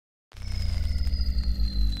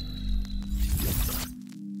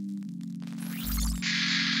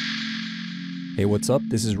Hey, what's up?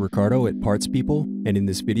 This is Ricardo at Parts People, and in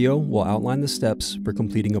this video, we'll outline the steps for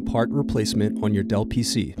completing a part replacement on your Dell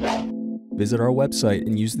PC. Visit our website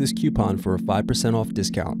and use this coupon for a 5% off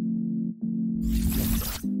discount.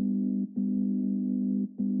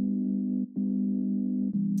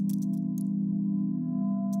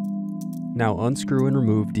 Now unscrew and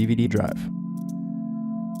remove DVD drive.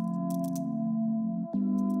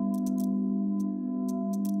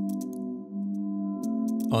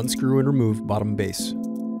 Unscrew and remove bottom base.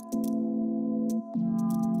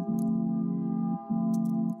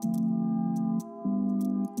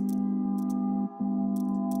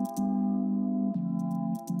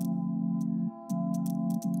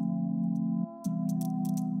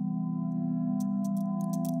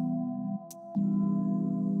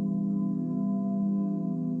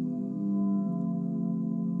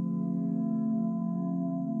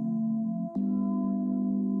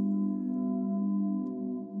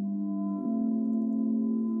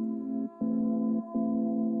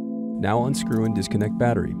 Now unscrew and disconnect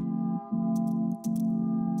battery.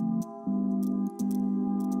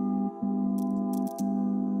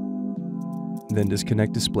 Then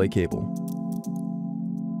disconnect display cable.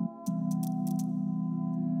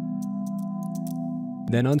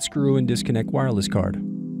 Then unscrew and disconnect wireless card.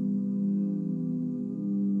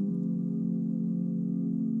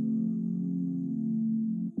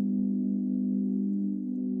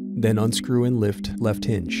 Then unscrew and lift left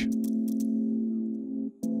hinge.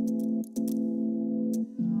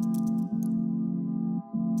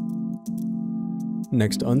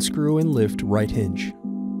 Next, unscrew and lift right hinge.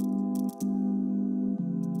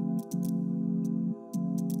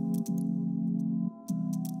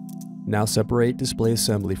 Now separate display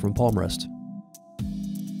assembly from palm rest.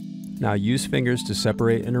 Now use fingers to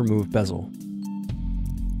separate and remove bezel.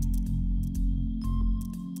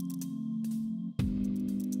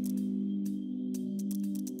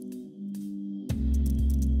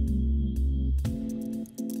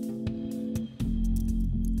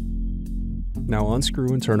 Now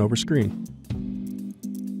unscrew and turn over screen.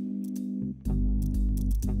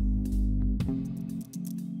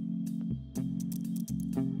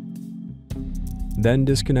 Then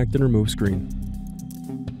disconnect and remove screen.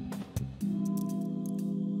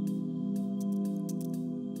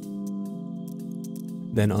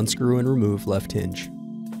 Then unscrew and remove left hinge.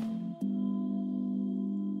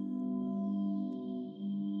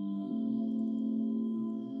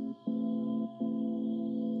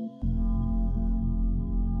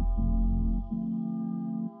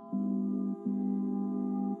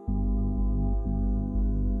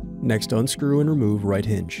 Next, unscrew and remove right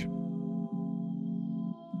hinge.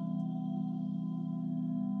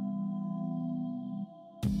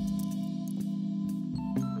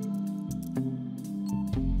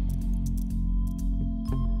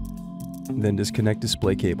 Then disconnect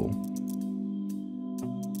display cable.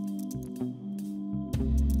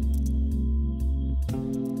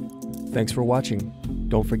 Thanks for watching.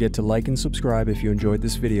 Don't forget to like and subscribe if you enjoyed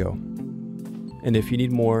this video. And if you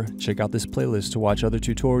need more, check out this playlist to watch other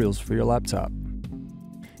tutorials for your laptop.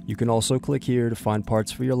 You can also click here to find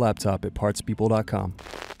parts for your laptop at partspeople.com.